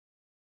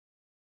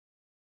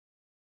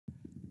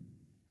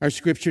Our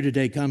scripture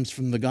today comes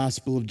from the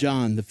Gospel of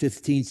John, the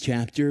 15th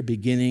chapter,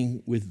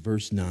 beginning with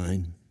verse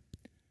 9.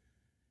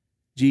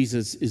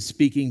 Jesus is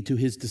speaking to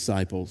his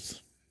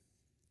disciples.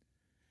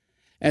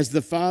 As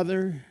the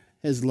Father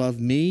has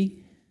loved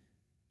me,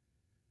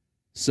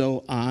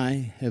 so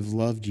I have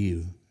loved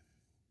you.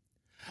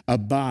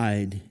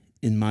 Abide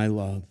in my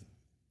love.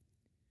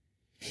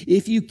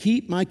 If you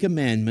keep my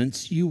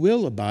commandments, you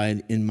will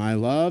abide in my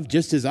love,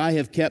 just as I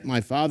have kept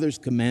my Father's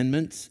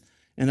commandments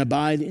and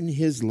abide in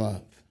his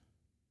love.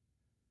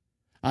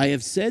 I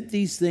have said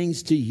these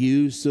things to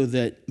you so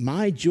that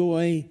my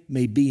joy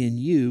may be in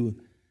you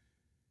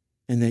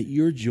and that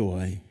your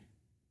joy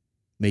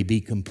may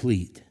be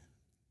complete.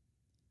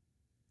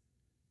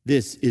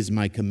 This is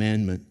my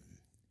commandment,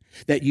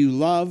 that you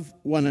love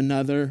one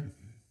another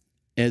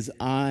as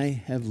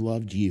I have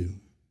loved you.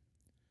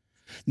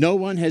 No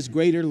one has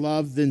greater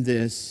love than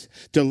this,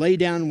 to lay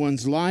down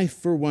one's life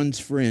for one's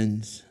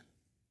friends.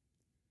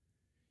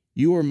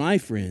 You are my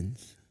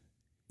friends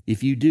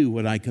if you do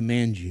what I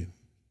command you.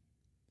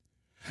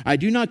 I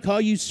do not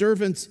call you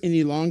servants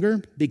any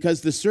longer,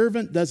 because the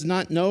servant does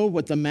not know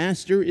what the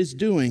master is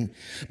doing.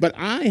 But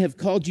I have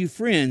called you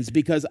friends,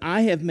 because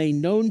I have made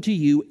known to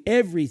you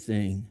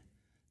everything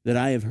that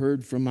I have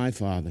heard from my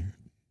Father.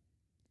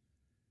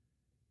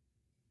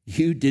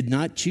 You did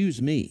not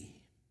choose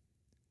me,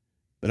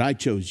 but I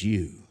chose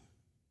you.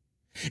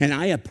 And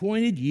I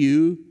appointed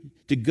you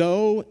to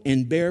go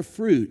and bear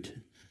fruit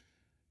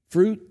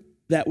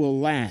that will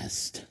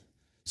last,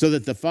 so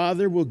that the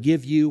Father will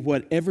give you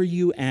whatever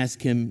you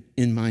ask him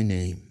in my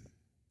name.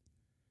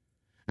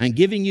 I'm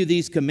giving you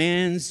these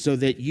commands so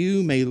that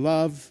you may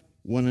love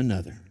one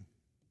another.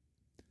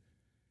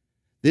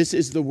 This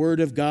is the word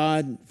of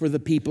God for the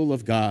people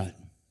of God.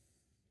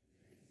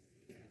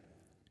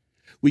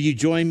 Will you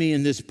join me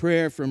in this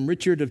prayer from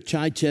Richard of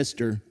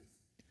Chichester?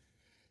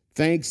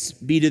 Thanks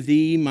be to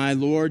thee, my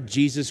Lord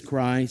Jesus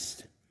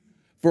Christ,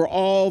 for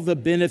all the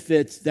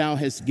benefits thou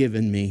hast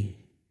given me,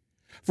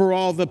 for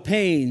all the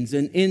pains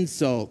and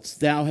insults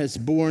thou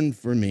hast borne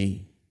for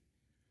me.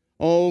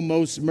 O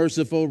most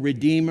merciful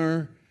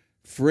Redeemer,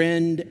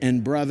 friend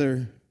and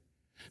brother,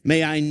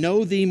 may I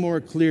know thee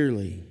more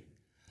clearly,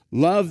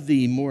 love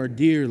thee more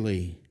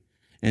dearly,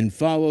 and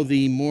follow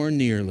thee more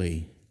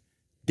nearly,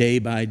 day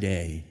by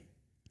day.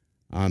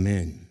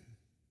 Amen.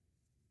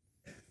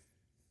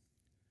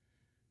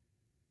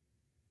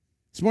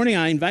 This morning,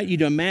 I invite you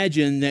to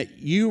imagine that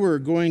you are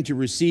going to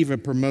receive a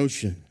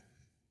promotion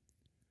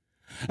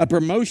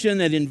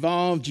that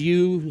involved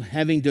you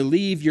having to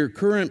leave your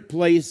current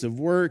place of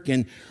work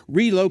and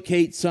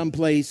relocate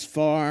someplace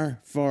far,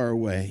 far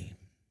away.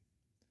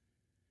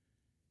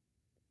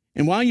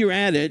 And while you're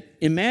at it,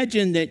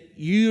 imagine that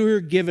you're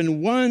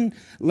given one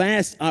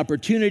last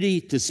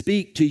opportunity to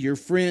speak to your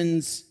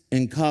friends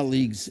and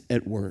colleagues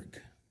at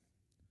work.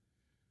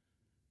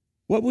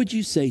 What would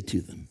you say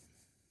to them?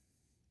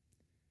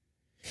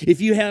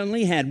 If you had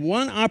only had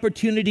one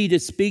opportunity to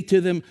speak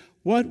to them,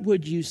 what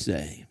would you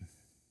say?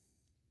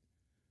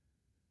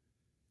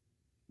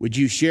 Would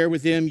you share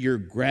with them your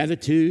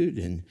gratitude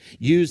and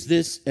use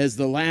this as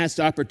the last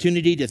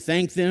opportunity to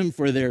thank them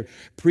for their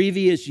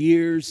previous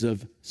years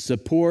of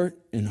support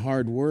and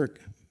hard work?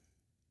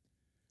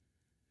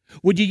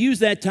 Would you use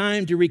that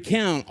time to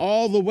recount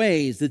all the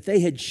ways that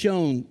they had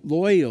shown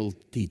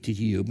loyalty to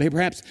you? Maybe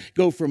perhaps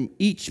go from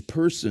each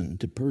person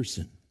to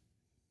person.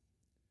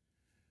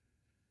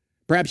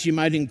 Perhaps you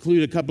might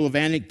include a couple of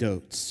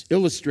anecdotes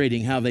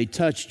illustrating how they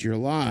touched your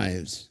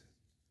lives.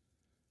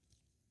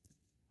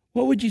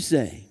 What would you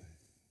say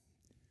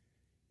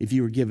if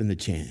you were given the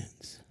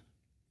chance?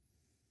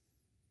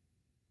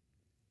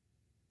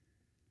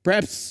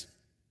 Perhaps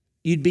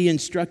you'd be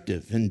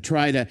instructive and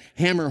try to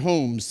hammer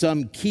home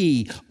some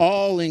key,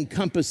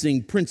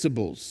 all-encompassing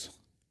principles.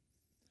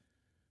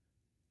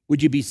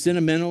 Would you be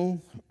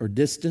sentimental or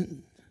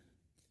distant?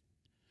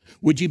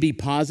 Would you be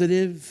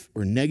positive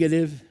or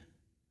negative?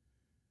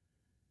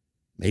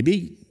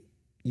 Maybe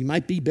you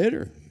might be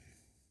bitter.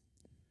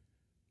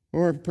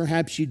 Or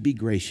perhaps you'd be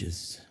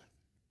gracious.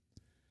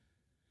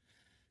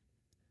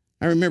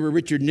 I remember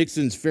Richard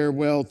Nixon's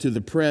farewell to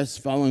the press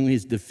following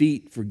his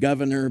defeat for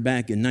governor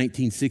back in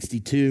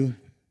 1962.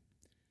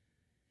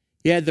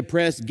 He had the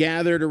press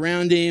gathered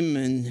around him,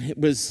 and it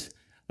was,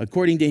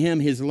 according to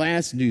him, his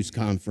last news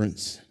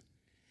conference.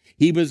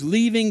 He was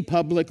leaving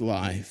public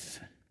life.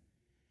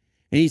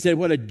 And he said,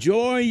 what a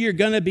joy you're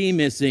going to be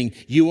missing.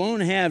 You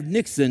won't have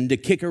Nixon to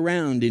kick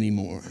around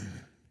anymore.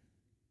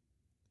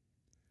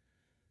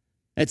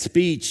 That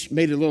speech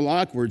made it a little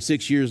awkward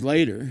 6 years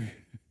later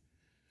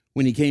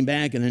when he came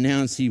back and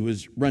announced he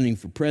was running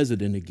for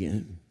president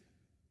again.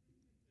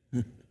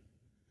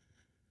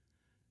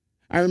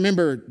 I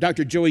remember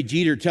Dr. Joey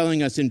Jeter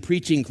telling us in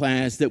preaching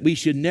class that we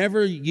should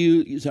never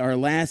use our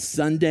last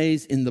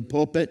Sundays in the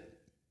pulpit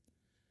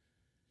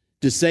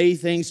to say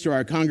things to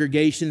our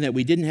congregation that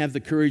we didn't have the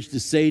courage to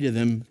say to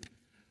them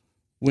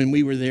when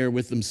we were there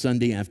with them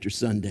Sunday after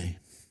Sunday.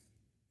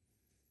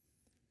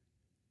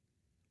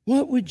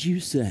 What would you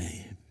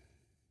say?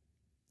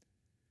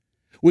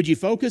 Would you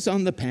focus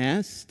on the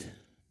past?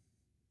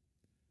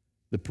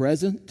 the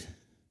present,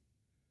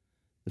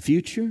 the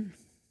future,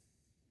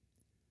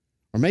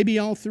 or maybe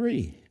all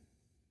three.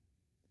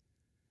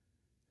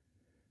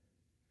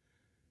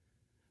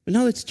 But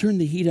now let's turn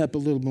the heat up a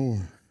little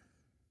more.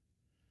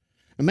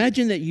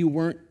 Imagine that you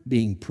weren't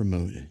being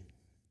promoted.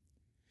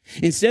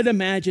 Instead,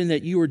 imagine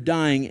that you were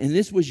dying and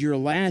this was your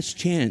last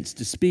chance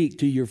to speak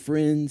to your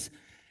friends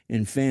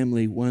and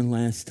family one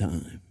last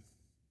time.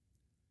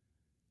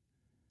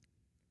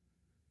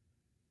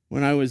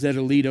 When I was at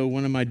Aledo,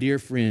 one of my dear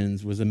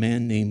friends was a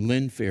man named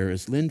Lynn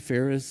Ferris. Lynn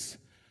Ferris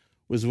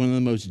was one of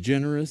the most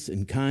generous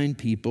and kind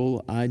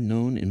people I'd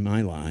known in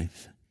my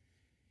life.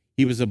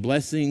 He was a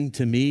blessing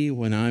to me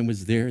when I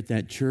was there at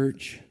that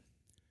church.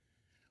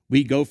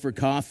 We'd go for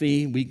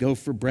coffee, we'd go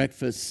for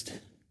breakfast.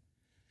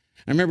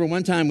 I remember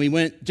one time we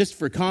went just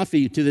for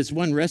coffee to this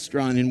one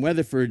restaurant in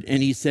Weatherford,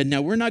 and he said,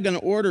 now we're not going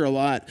to order a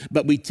lot,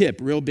 but we tip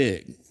real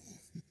big.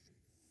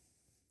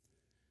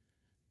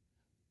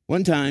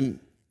 One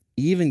time,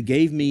 he even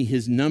gave me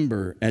his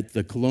number at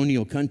the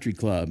Colonial Country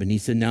Club, and he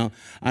said, now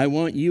I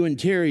want you and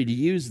Terry to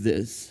use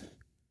this.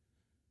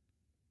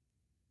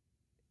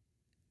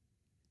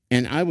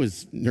 And I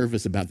was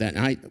nervous about that,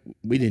 and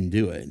we didn't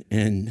do it.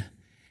 And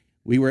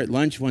we were at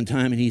lunch one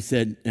time, and he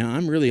said, now,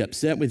 I'm really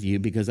upset with you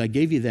because I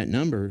gave you that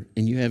number,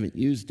 and you haven't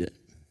used it.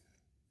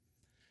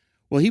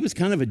 Well, he was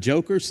kind of a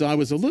joker, so I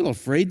was a little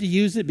afraid to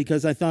use it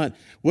because I thought,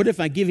 what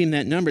if I give him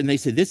that number? And they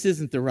said, this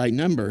isn't the right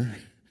number.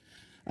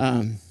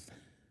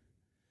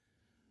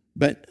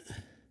 But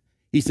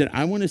he said,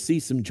 I want to see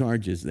some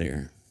charges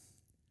there.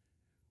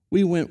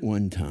 We went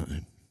one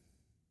time.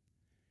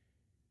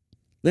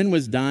 Lynn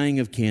was dying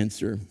of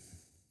cancer.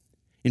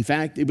 In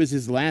fact, it was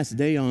his last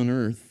day on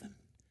earth.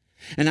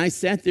 And I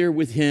sat there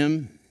with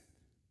him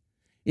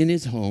in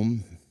his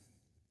home,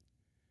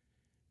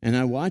 and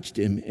I watched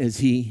him as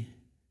he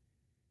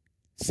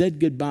said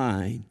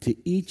goodbye to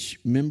each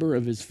member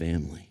of his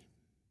family,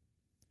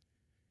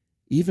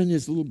 even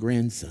his little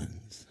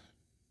grandsons.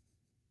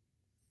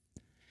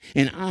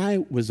 And I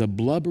was a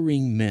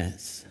blubbering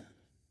mess.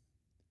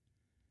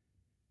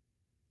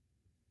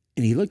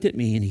 And he looked at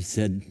me and he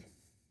said,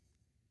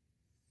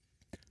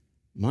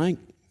 Mike,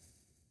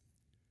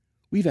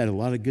 we've had a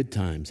lot of good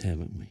times,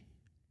 haven't we?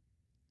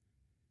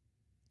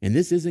 And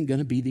this isn't going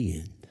to be the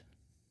end.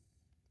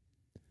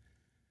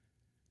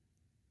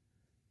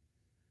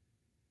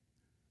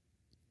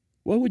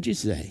 What would you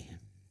say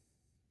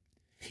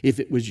if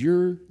it was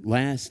your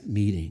last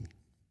meeting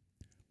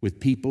with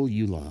people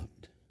you loved?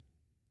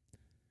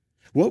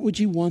 What would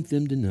you want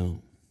them to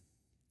know?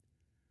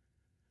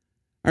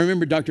 I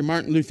remember Dr.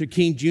 Martin Luther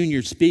King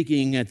Jr.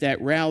 speaking at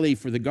that rally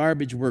for the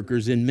garbage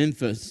workers in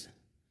Memphis.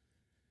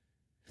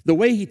 The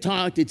way he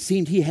talked, it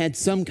seemed he had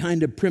some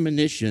kind of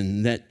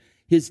premonition that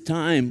his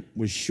time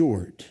was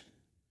short.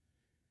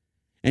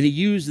 And he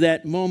used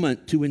that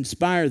moment to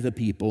inspire the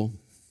people.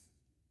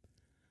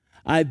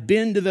 I've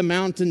been to the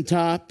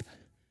mountaintop,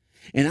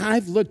 and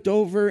I've looked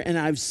over and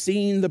I've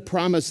seen the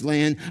promised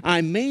land.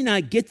 I may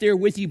not get there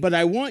with you, but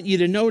I want you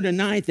to know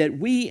tonight that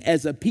we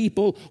as a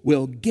people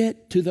will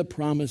get to the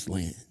promised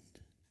land.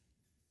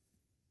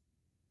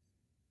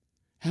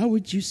 How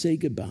would you say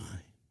goodbye?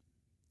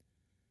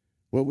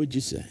 What would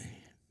you say?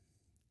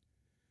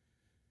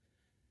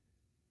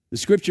 The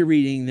scripture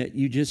reading that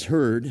you just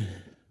heard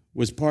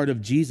was part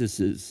of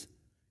Jesus'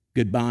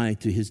 goodbye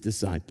to his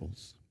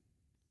disciples.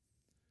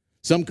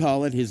 Some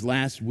call it his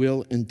last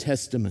will and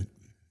testament.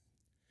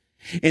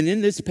 And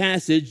in this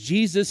passage,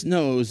 Jesus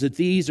knows that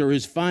these are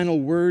his final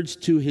words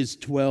to his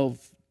 12.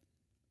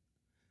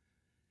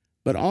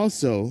 But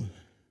also,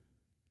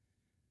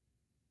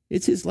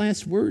 it's his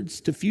last words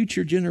to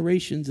future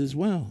generations as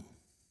well,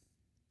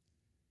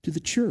 to the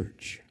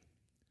church.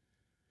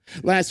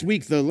 Last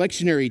week, the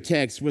lectionary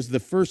text was the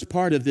first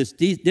part of this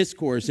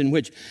discourse in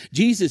which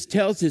Jesus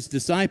tells his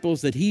disciples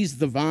that he's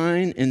the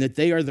vine and that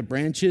they are the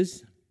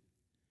branches.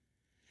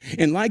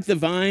 And like the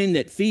vine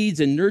that feeds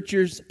and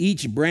nurtures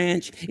each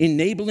branch,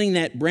 enabling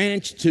that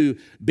branch to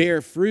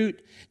bear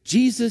fruit,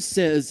 Jesus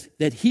says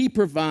that he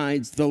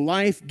provides the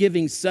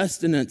life-giving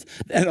sustenance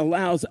that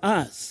allows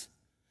us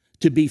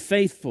to be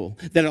faithful,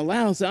 that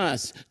allows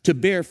us to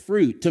bear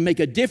fruit, to make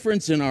a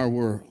difference in our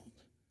world,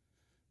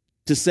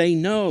 to say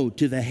no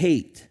to the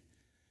hate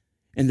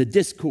and the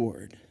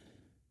discord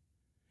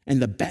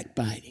and the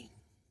backbiting.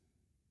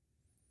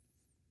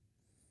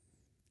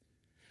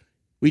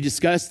 We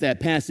discussed that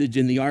passage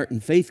in the art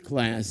and faith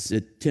class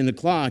at 10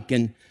 o'clock,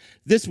 and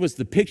this was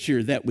the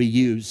picture that we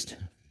used.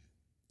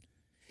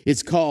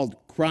 It's called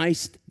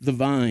Christ the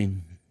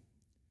Vine.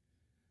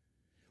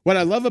 What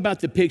I love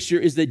about the picture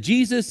is that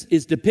Jesus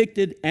is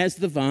depicted as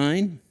the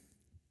vine,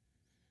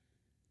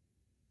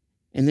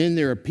 and then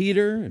there are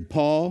Peter and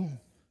Paul,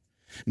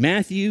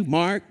 Matthew,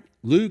 Mark,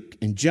 Luke,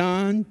 and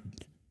John,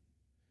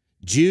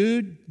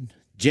 Jude,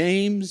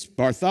 James,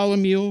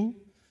 Bartholomew,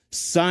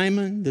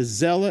 Simon the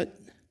Zealot,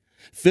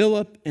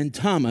 Philip and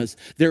Thomas.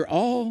 They're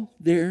all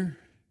there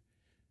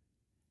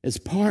as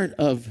part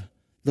of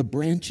the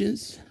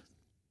branches.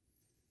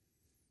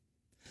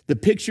 The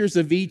pictures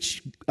of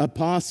each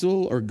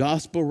apostle or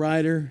gospel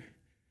writer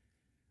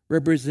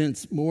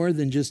represents more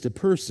than just a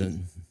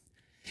person.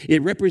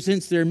 It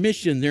represents their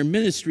mission, their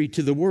ministry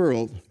to the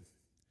world.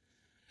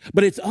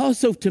 But it's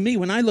also, to me,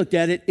 when I looked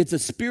at it, it's a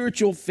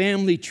spiritual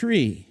family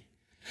tree.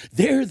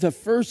 They're the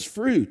first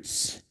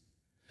fruits.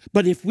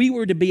 But if we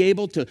were to be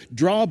able to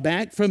draw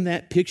back from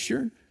that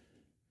picture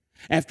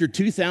after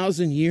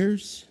 2,000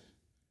 years,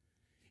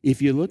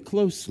 if you look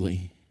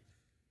closely,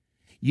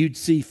 you'd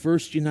see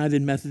First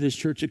United Methodist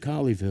Church of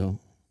Colleyville.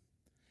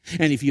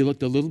 And if you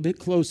looked a little bit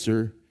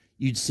closer,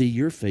 you'd see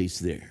your face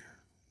there.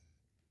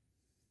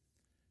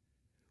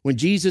 When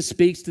Jesus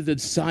speaks to the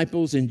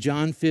disciples in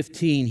John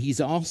 15,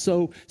 he's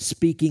also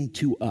speaking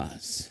to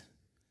us.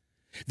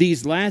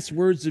 These last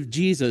words of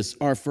Jesus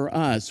are for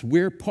us.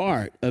 We're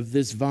part of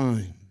this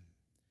vine.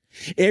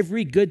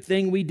 Every good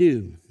thing we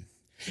do,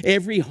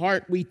 every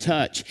heart we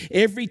touch,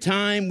 every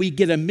time we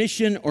get a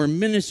mission or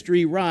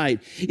ministry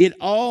right, it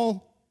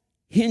all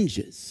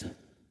hinges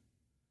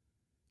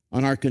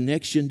on our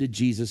connection to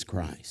Jesus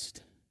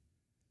Christ.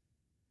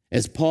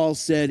 As Paul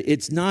said,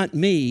 it's not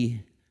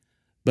me,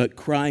 but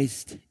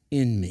Christ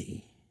in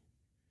me.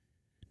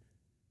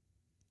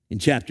 In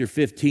chapter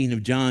 15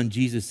 of John,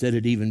 Jesus said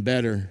it even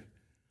better.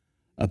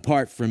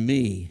 Apart from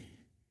me,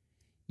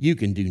 you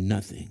can do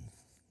nothing.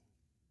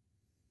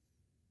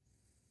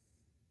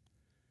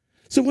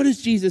 So what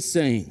is Jesus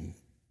saying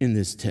in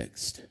this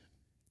text?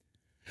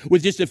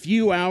 With just a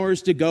few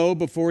hours to go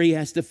before he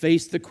has to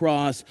face the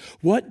cross,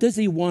 what does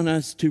he want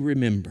us to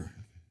remember?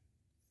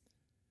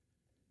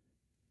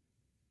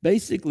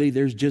 Basically,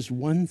 there's just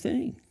one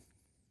thing.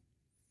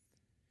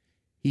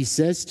 He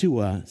says to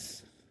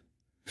us,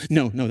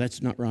 no,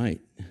 that's not right,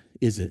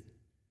 is it?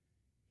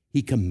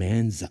 He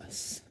commands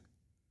us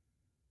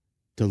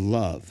to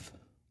love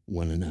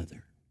one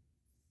another.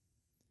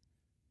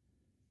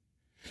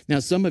 Now,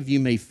 some of you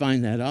may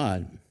find that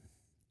odd.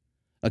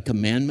 A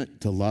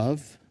commandment to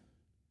love?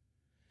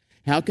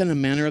 How can a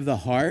manner of the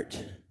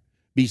heart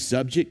be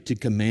subject to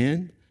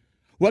command?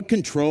 What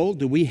control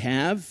do we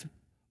have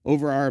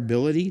over our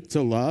ability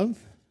to love?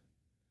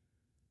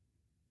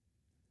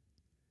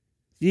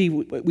 See,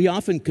 we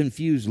often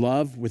confuse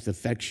love with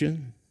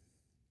affection.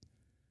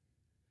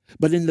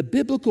 But in the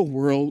biblical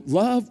world,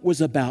 love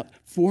was about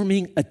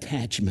forming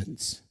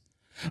attachments,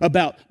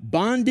 about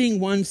bonding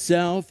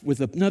oneself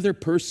with another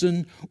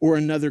person or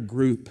another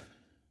group.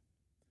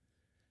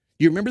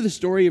 You remember the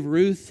story of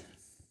Ruth?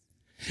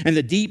 And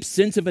the deep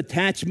sense of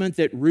attachment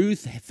that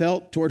Ruth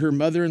felt toward her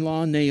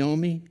mother-in-law,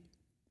 Naomi?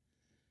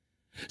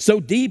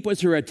 So deep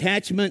was her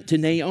attachment to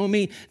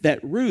Naomi that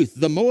Ruth,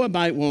 the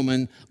Moabite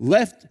woman,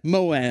 left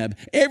Moab,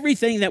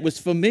 everything that was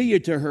familiar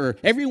to her,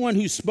 everyone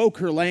who spoke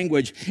her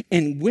language,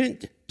 and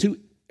went to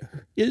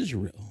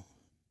Israel,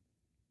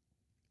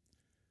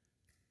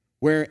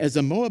 where as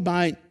a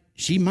Moabite,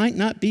 she might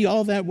not be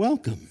all that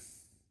welcome.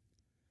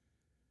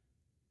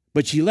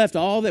 But she left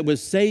all that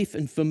was safe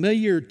and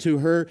familiar to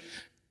her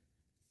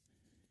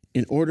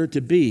in order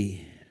to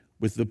be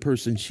with the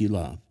person she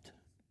loved.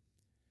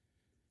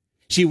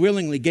 She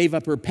willingly gave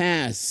up her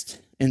past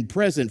and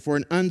present for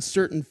an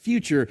uncertain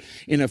future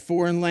in a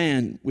foreign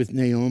land with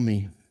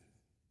Naomi.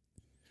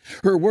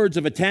 Her words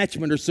of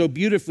attachment are so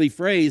beautifully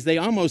phrased, they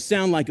almost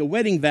sound like a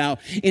wedding vow.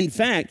 In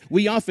fact,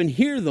 we often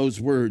hear those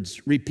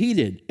words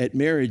repeated at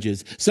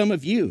marriages. Some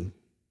of you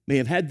may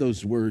have had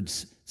those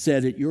words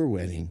said at your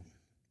wedding.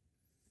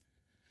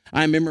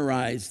 I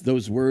memorized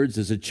those words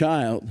as a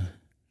child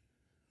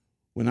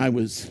when I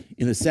was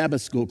in a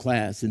Sabbath school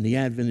class in the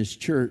Adventist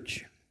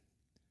church.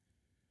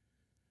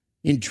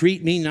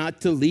 Entreat me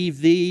not to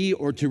leave thee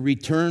or to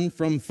return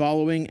from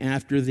following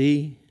after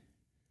thee.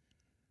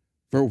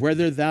 For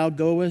whither thou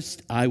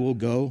goest, I will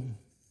go.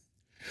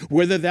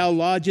 Whither thou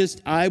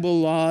lodgest, I will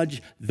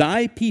lodge.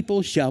 Thy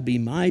people shall be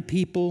my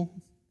people,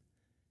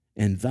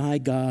 and thy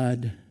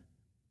God,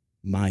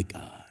 my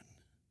God.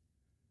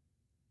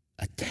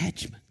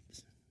 Attachment.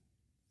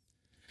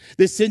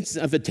 This sense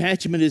of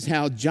attachment is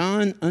how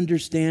John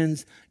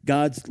understands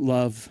God's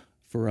love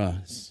for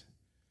us.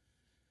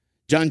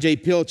 John J.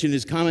 Pilch, in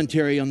his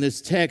commentary on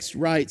this text,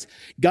 writes,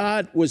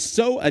 God was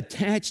so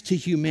attached to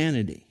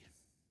humanity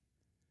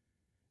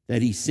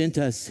that he sent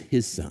us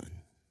his Son.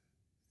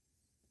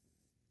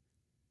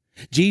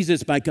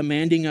 Jesus, by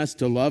commanding us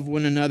to love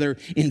one another,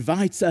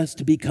 invites us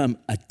to become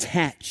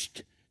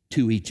attached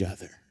to each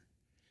other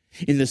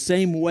in the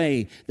same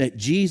way that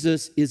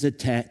Jesus is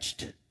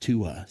attached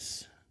to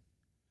us.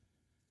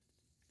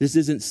 This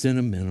isn't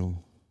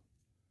sentimental.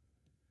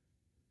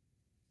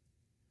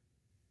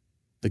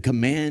 The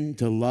command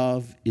to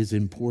love is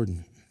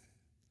important.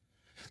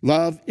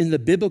 Love in the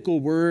biblical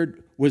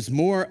word was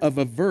more of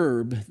a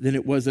verb than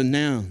it was a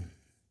noun.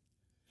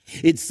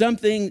 It's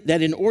something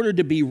that in order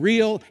to be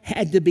real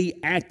had to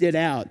be acted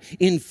out,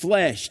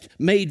 enfleshed,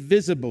 made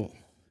visible.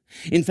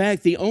 In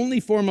fact, the only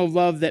form of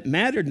love that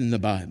mattered in the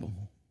Bible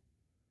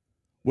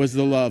was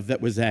the love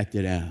that was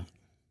acted out.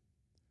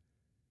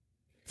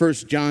 1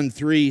 John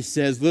 3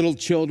 says, little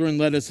children,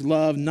 let us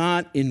love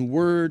not in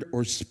word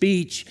or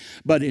speech,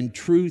 but in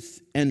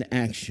truth and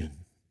action.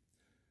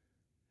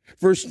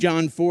 1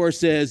 John 4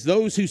 says,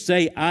 those who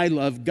say, I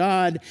love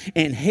God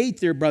and hate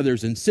their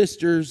brothers and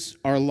sisters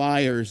are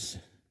liars.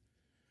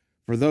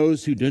 For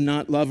those who do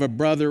not love a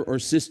brother or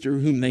sister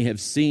whom they have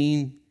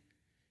seen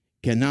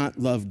cannot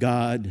love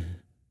God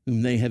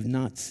whom they have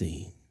not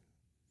seen.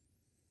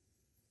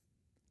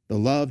 The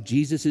love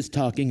Jesus is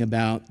talking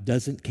about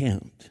doesn't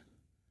count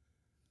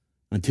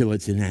until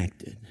it's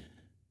enacted.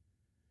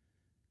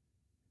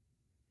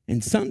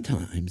 And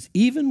sometimes,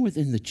 even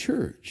within the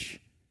church,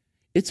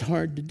 it's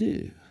hard to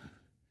do.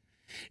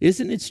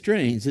 Isn't it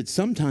strange that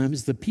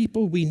sometimes the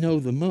people we know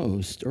the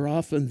most are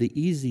often the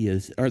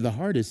easiest or the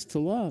hardest to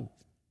love?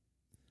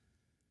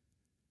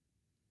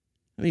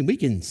 I mean, we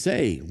can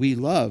say we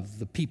love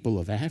the people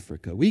of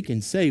Africa. We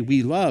can say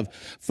we love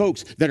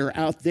folks that are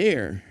out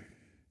there.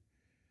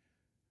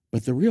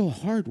 But the real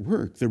hard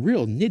work, the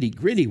real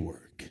nitty-gritty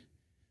work,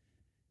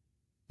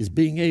 is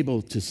being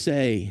able to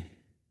say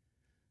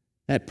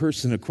that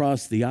person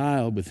across the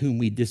aisle with whom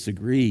we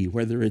disagree,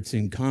 whether it's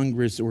in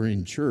Congress or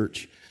in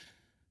church,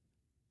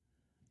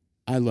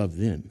 I love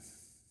them.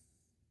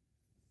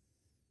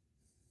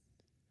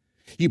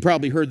 You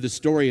probably heard the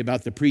story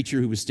about the preacher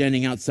who was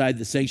standing outside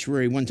the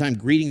sanctuary one time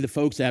greeting the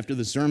folks after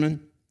the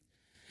sermon.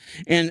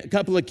 And a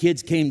couple of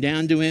kids came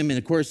down to him, and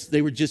of course,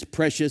 they were just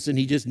precious, and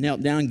he just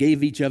knelt down,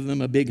 gave each of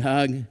them a big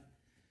hug.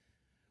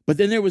 But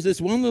then there was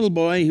this one little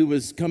boy who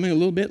was coming a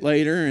little bit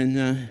later,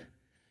 and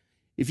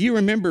if you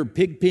remember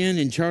Pigpen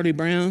and Charlie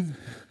Brown,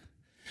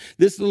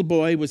 this little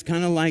boy was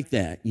kind of like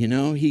that, you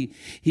know. He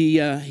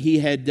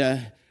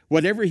had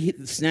whatever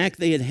snack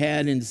they had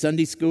had in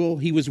Sunday school,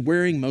 he was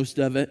wearing most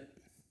of it.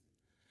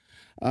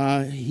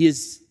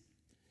 His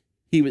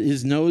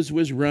nose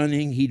was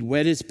running. He'd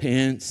wet his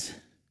pants.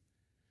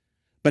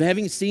 But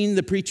having seen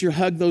the preacher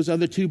hug those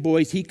other two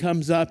boys, he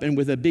comes up and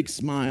with a big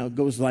smile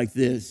goes like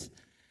this.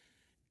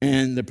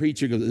 And the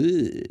preacher goes,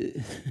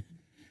 ugh.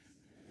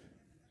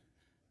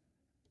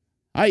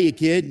 Hiya,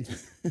 kid.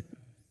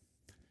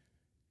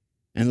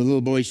 And the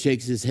little boy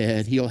shakes his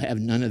head. He'll have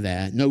none of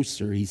that. No,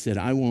 sir, he said,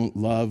 I want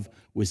love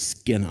with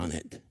skin on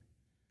it.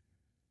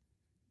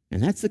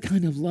 And that's the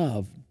kind of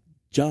love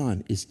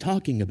John is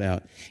talking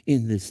about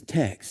in this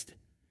text.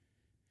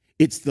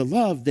 It's the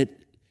love that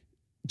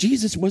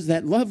Jesus was,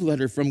 that love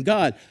letter from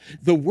God.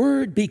 The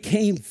Word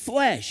became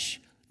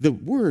flesh. The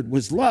Word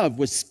was love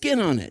with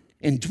skin on it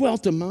and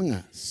dwelt among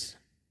us.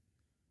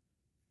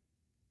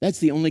 That's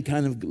the only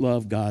kind of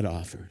love God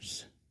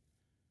offers.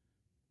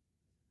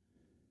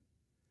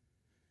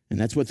 And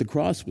that's what the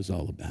cross was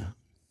all about.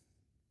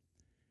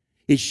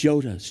 It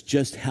showed us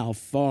just how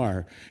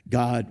far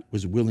God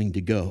was willing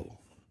to go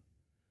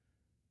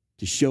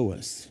to show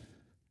us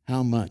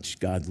how much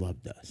God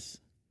loved us.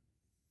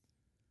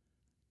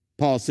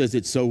 Paul says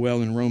it so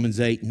well in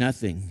Romans 8,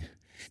 nothing,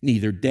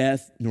 neither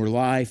death, nor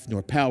life,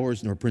 nor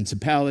powers, nor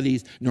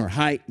principalities, nor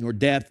height, nor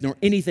depth, nor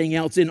anything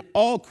else in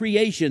all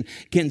creation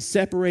can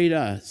separate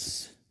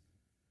us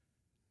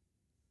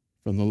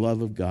from the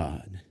love of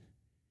God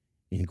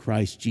in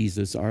Christ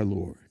Jesus our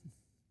Lord.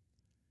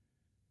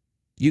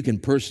 You can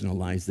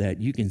personalize that.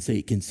 You can say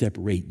it can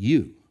separate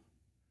you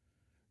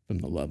from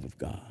the love of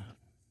God.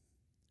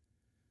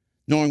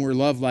 Knowing we're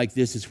loved like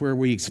this is where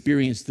we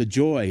experience the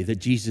joy that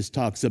Jesus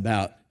talks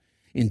about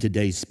in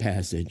today's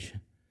passage.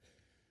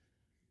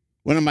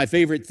 One of my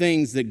favorite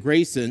things that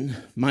Grayson,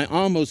 my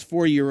almost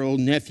 4-year-old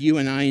nephew,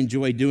 and I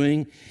enjoy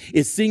doing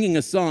is singing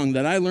a song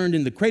that I learned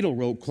in the cradle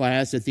roll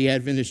class at the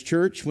Adventist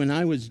Church when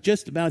I was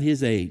just about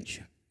his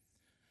age.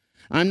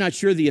 I'm not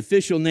sure the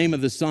official name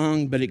of the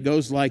song, but it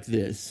goes like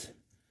this.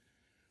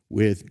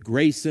 With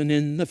Grayson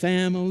in the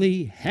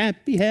family,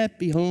 happy,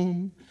 happy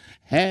home,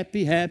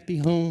 happy, happy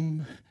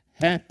home,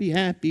 happy,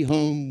 happy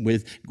home.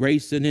 With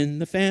Grayson in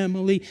the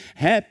family,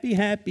 happy,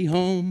 happy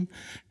home,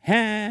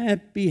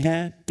 happy,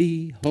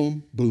 happy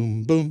home.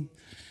 Boom, boom.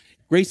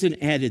 Grayson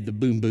added the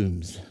boom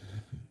booms.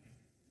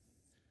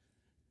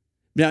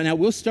 Now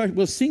we'll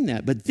sing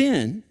that, but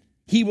then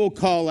he will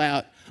call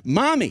out,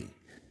 Mommy.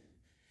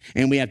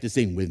 And we have to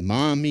sing, with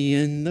Mommy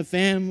in the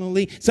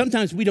family.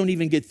 Sometimes we don't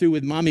even get through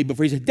with Mommy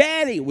before he says,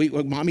 Daddy.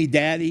 Mommy,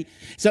 Daddy.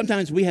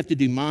 Sometimes we have to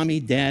do Mommy,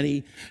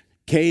 Daddy,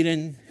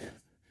 Caden,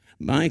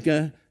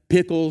 Micah,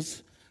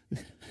 Pickles,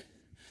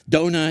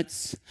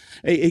 Donuts.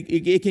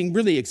 It can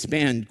really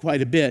expand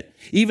quite a bit.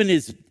 Even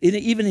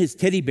his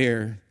teddy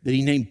bear that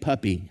he named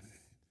Puppy.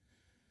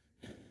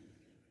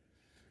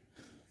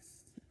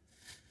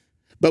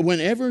 But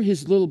whenever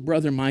his little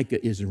brother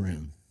Micah is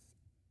around,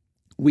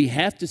 we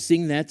have to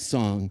sing that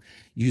song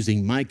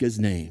using Micah's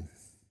name.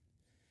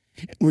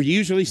 I'm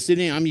usually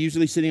sitting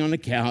on the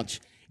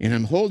couch, and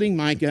I'm holding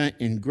Micah,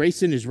 and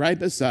Grayson is right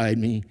beside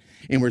me,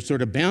 and we're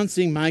sort of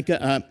bouncing Micah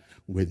up.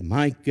 With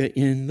Micah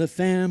in the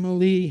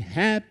family,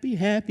 happy,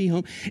 happy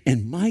home.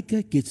 And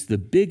Micah gets the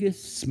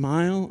biggest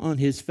smile on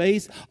his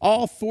face.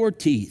 All 4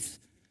 teeth,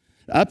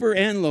 upper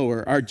and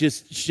lower, are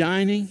just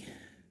shining.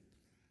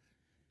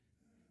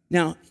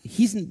 Now,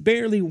 he's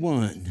barely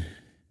 1.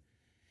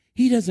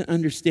 He doesn't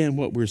understand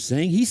what we're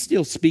saying. He's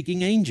still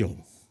speaking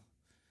angel.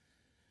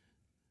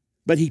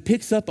 But he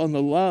picks up on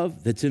the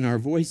love that's in our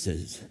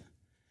voices.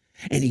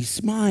 and he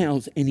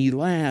smiles and he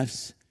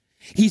laughs.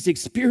 He's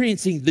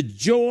experiencing the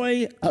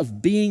joy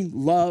of being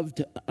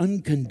loved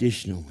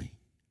unconditionally.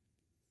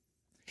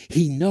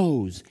 He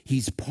knows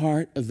he's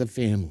part of the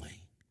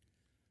family.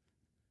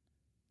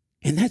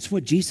 And that's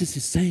what Jesus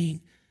is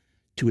saying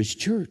to his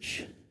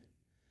church,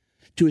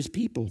 to his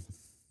people.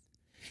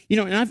 You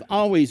know, and I've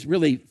always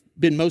really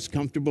been most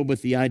comfortable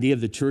with the idea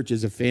of the church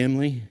as a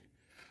family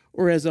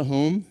or as a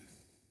home,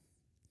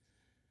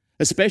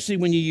 especially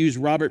when you use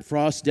Robert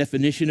Frost's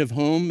definition of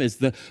home as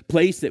the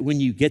place that when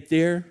you get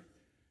there,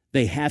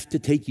 they have to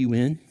take you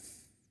in.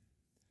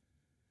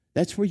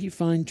 That's where you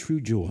find true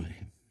joy.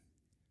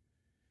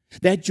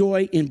 That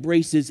joy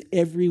embraces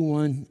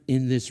everyone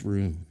in this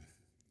room.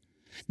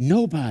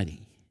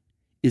 Nobody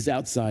is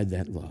outside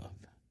that love.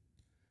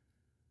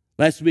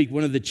 Last week,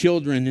 one of the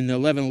children in the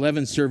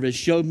 11:11 service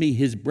showed me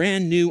his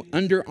brand new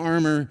Under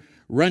Armour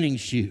running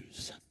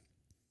shoes.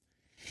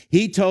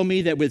 He told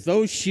me that with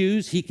those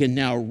shoes, he can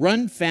now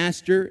run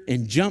faster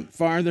and jump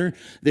farther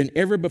than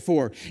ever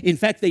before. In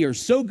fact, they are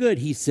so good,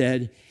 he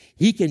said,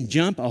 he can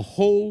jump a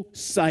whole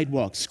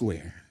sidewalk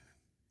square.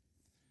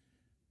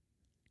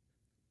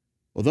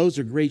 Well, those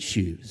are great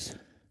shoes.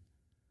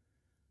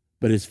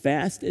 But as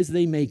fast as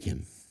they make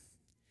him,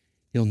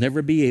 he'll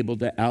never be able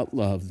to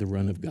outlove the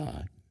run of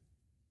God.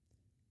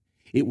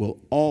 It will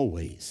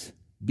always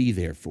be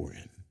there for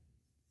him.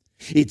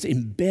 It's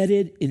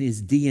embedded in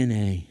his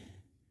DNA.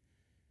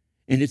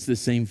 And it's the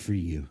same for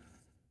you.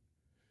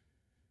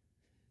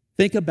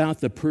 Think about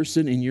the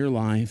person in your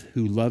life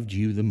who loved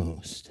you the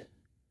most.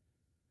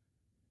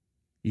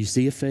 You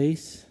see a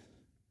face?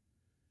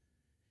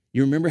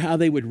 You remember how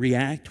they would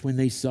react when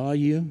they saw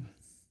you?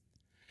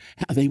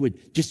 How they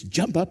would just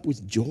jump up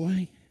with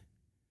joy?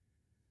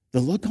 The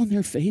look on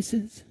their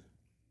faces?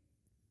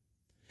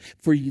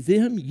 For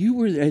them, you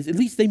were, at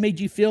least they made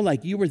you feel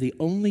like you were the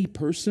only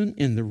person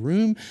in the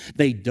room.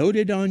 They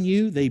doted on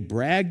you. They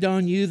bragged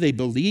on you. They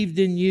believed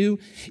in you,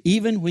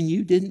 even when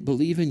you didn't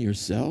believe in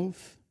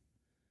yourself.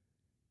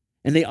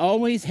 And they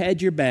always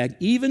had your back.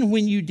 Even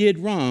when you did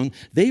wrong,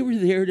 they were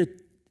there to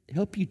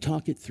help you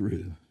talk it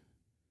through,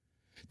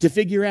 to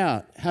figure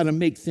out how to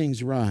make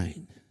things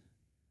right.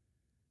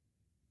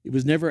 It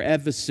was never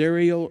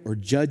adversarial or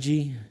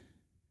judgy.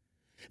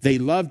 They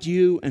loved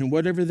you, and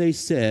whatever they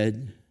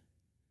said,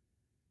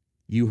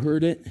 you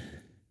heard it,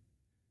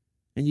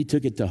 and you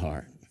took it to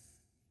heart.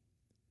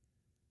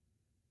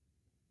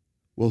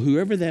 Well,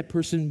 whoever that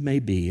person may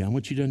be, I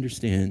want you to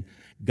understand,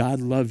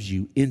 God loves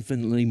you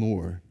infinitely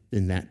more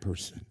than that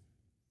person.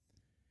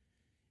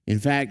 In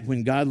fact,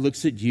 when God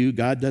looks at you,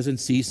 God doesn't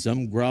see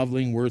some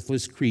groveling,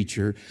 worthless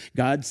creature.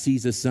 God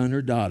sees a son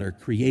or daughter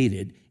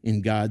created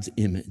in God's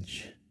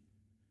image.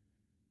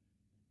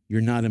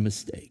 You're not a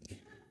mistake.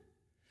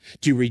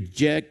 To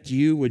reject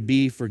you would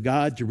be for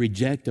God to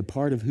reject a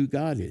part of who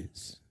God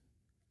is.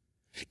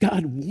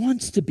 God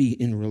wants to be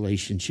in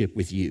relationship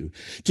with you,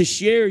 to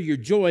share your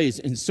joys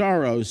and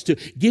sorrows, to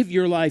give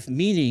your life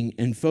meaning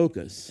and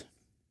focus.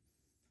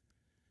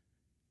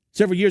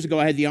 Several years ago,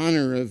 I had the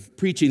honor of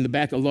preaching the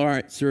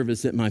baccalaureate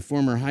service at my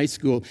former high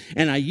school,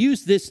 and I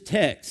used this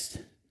text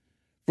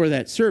for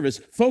that service,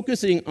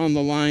 focusing on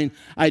the line,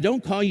 "I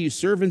don't call you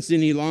servants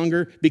any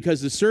longer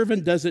because the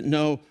servant doesn't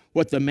know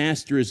what the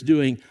master is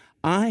doing.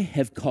 I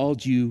have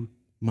called you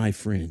my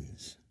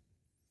friends."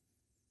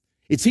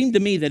 It seemed to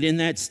me that in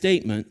that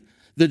statement,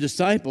 the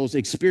disciples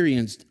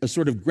experienced a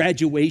sort of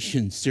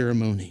graduation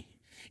ceremony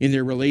in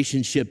their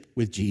relationship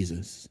with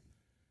Jesus,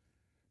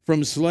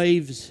 from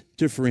slaves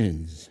to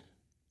friends.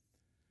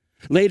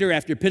 Later,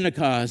 after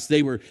Pentecost,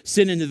 they were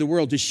sent into the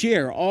world to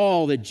share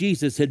all that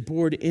Jesus had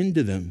poured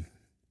into them.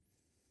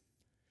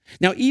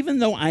 Now, even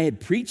though I had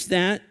preached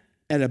that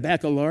at a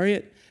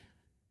baccalaureate,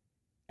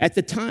 at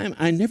the time,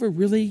 I never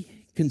really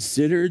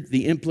considered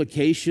the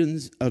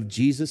implications of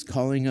Jesus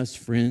calling us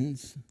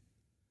friends.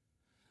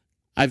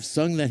 I've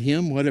sung that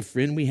hymn, "What a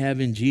Friend We Have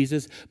in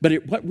Jesus,"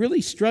 but what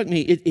really struck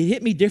me, it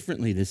hit me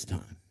differently this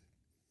time.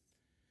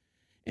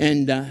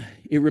 And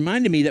it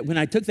reminded me that when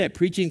I took that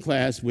preaching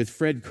class with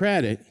Fred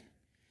Craddock,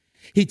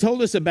 he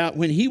told us about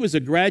when he was a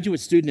graduate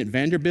student at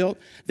Vanderbilt,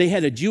 they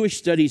had a Jewish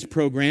studies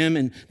program,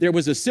 and there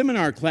was a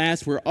seminar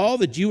class where all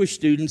the Jewish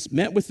students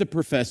met with the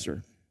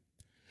professor,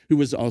 who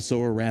was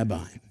also a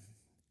rabbi.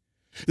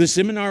 The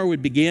seminar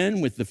would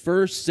begin with the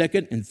first,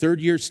 second, and third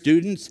year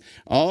students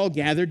all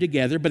gathered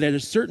together, but at a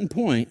certain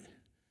point,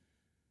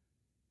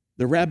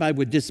 the rabbi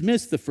would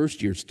dismiss the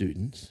first year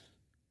students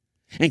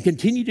and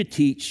continue to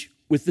teach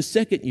with the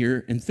second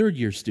year and third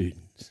year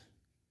students.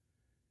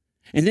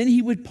 And then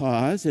he would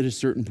pause at a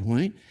certain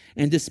point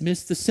and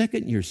dismiss the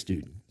second year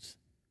students.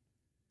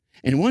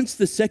 And once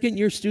the second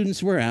year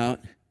students were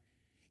out,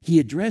 he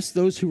addressed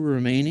those who were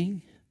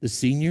remaining, the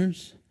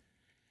seniors,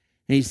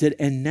 and he said,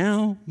 "And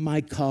now,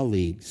 my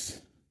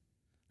colleagues."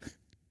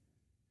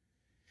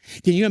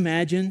 Can you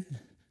imagine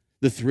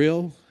the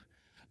thrill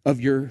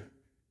of your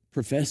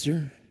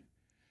professor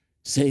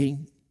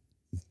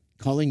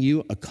calling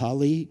you a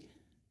colleague?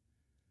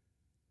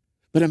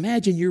 But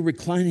imagine you're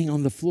reclining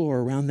on the floor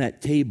around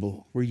that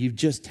table where you've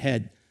just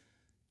had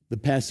the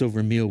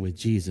Passover meal with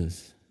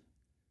Jesus.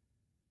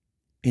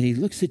 And he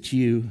looks at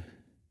you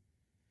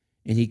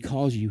and he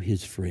calls you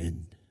his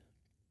friend.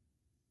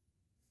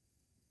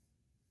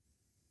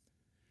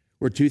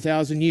 We're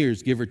 2,000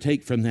 years, give or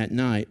take, from that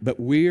night, but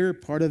we're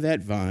part of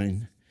that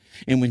vine.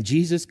 And when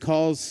Jesus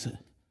calls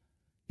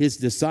his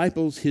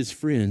disciples his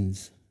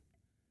friends,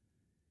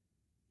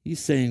 he's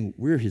saying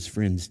we're his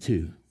friends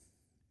too.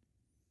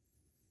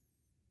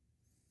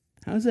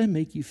 How does that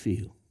make you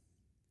feel?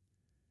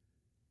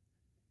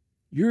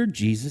 You're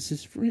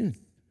Jesus' friend.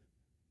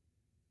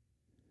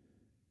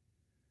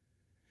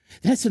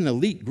 That's an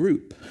elite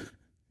group.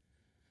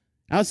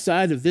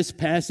 Outside of this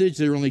passage,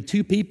 there are only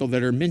two people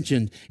that are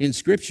mentioned in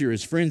Scripture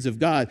as friends of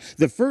God.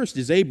 The first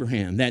is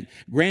Abraham, that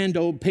grand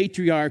old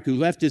patriarch who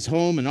left his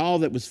home and all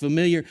that was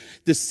familiar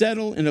to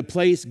settle in a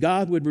place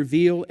God would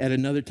reveal at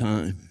another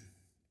time.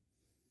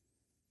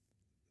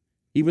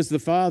 He was the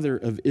father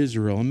of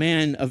Israel, a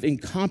man of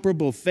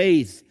incomparable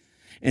faith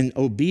and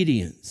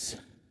obedience.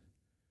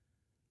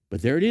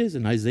 But there it is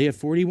in Isaiah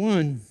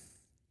 41.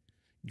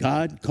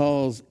 God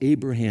calls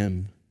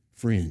Abraham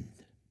friend.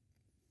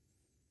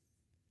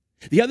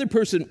 The other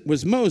person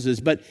was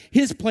Moses, but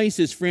his place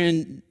as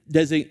friend,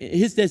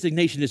 his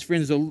designation as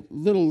friend is a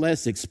little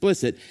less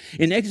explicit.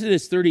 In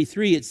Exodus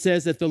 33, it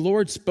says that the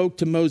Lord spoke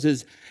to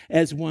Moses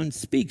as one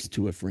speaks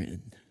to a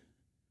friend.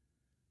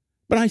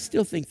 But I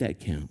still think that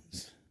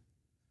counts.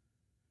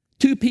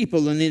 Two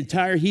people in the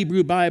entire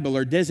Hebrew Bible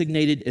are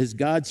designated as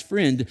God's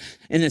friend,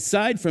 and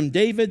aside from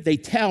David, they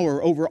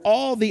tower over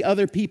all the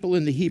other people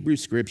in the Hebrew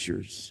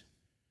Scriptures.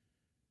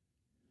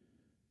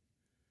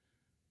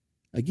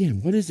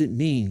 Again, what does it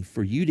mean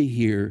for you to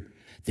hear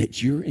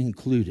that you're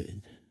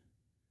included?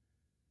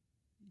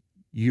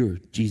 You're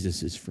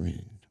Jesus'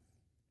 friend.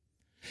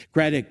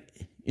 Craddock,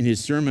 in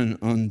his sermon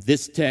on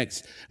this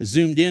text,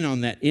 zoomed in on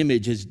that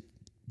image as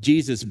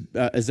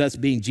us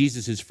being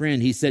Jesus'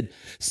 friend. He said,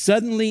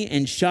 suddenly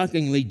and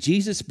shockingly,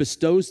 Jesus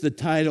bestows the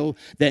title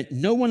that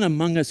no one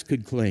among us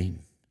could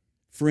claim,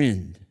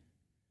 friend.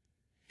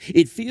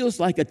 It feels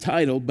like a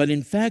title, but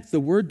in fact, the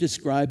word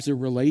describes a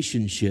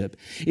relationship.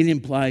 It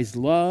implies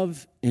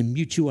love and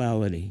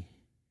mutuality.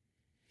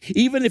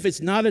 Even if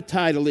it's not a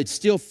title, it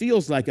still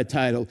feels like a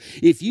title.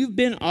 If you've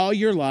been all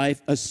your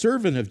life a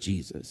servant of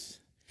Jesus,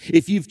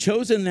 if you've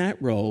chosen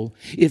that role,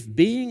 if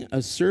being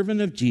a servant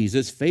of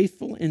Jesus,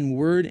 faithful in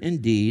word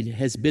and deed,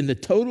 has been the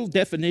total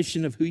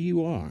definition of who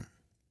you are,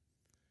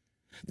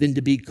 then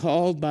to be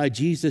called by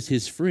Jesus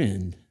his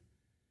friend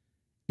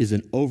is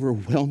an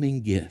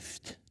overwhelming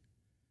gift.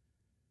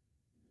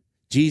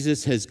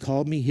 Jesus has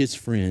called me his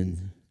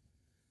friend.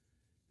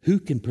 Who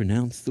can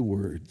pronounce the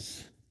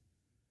words?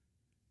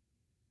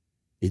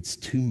 It's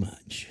too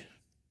much.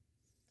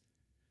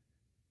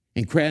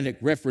 And Craddock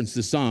referenced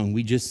the song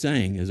we just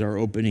sang as our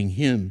opening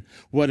hymn,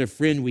 What a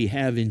Friend We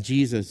Have in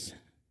Jesus.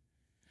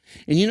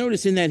 And you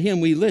notice in that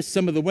hymn we list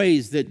some of the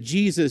ways that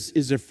Jesus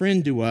is a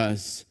friend to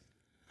us.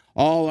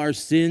 All our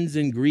sins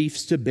and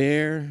griefs to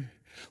bear.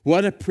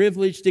 What a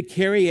privilege to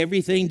carry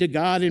everything to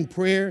God in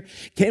prayer.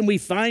 Can we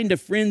find a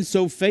friend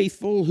so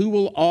faithful who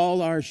will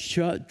all our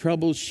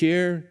troubles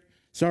share,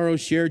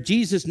 sorrows share?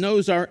 Jesus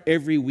knows our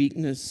every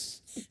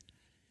weakness.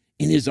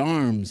 In his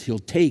arms, he'll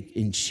take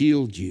and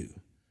shield you.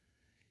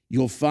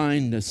 You'll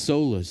find a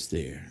solace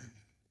there.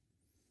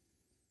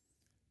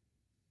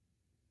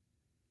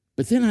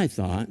 But then I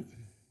thought,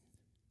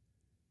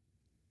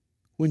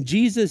 when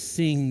Jesus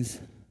sings,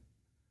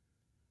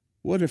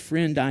 what a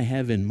friend I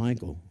have in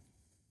Michael,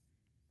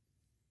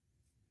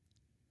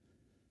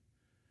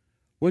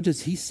 what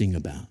does he sing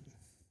about?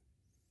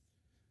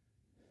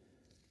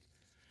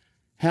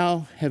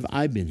 How have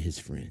I been his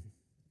friend?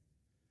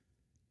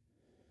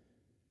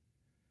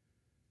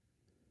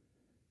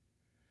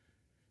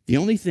 The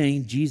only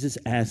thing Jesus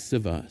asks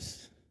of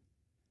us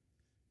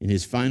in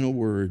his final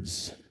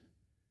words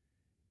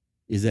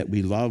is that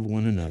we love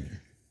one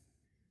another.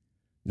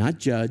 Not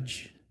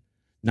judge,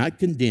 not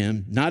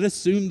condemn, not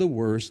assume the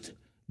worst,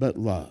 but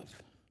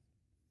love.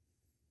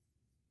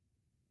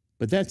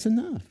 But that's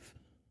enough.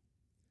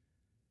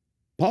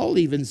 Paul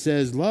even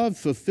says love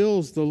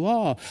fulfills the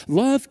law.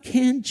 Love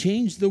can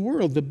change the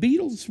world. The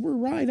Beatles were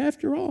right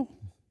after all.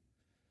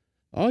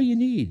 All you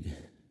need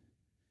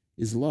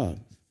is love.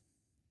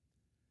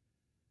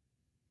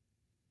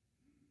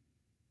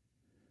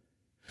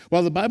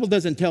 While the Bible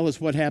doesn't tell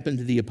us what happened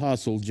to the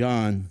Apostle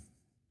John,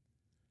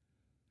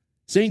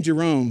 St.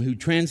 Jerome, who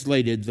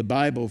translated the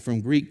Bible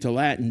from Greek to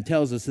Latin,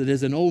 tells us that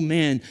as an old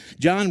man,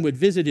 John would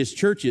visit his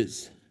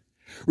churches,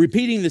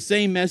 repeating the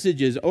same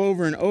messages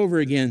over and over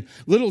again.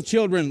 Little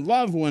children,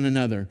 love one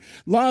another,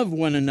 love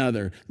one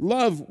another,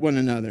 love one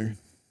another.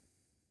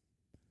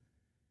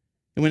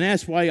 And when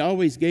asked why he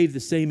always gave the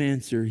same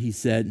answer, he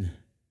said,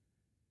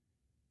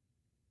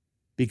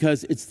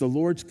 because it's the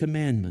Lord's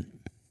commandment.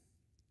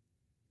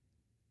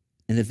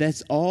 And if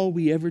that's all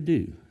we ever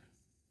do,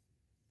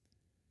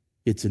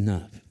 it's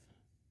enough.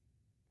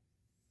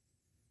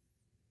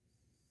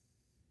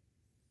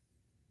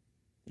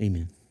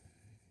 Amen.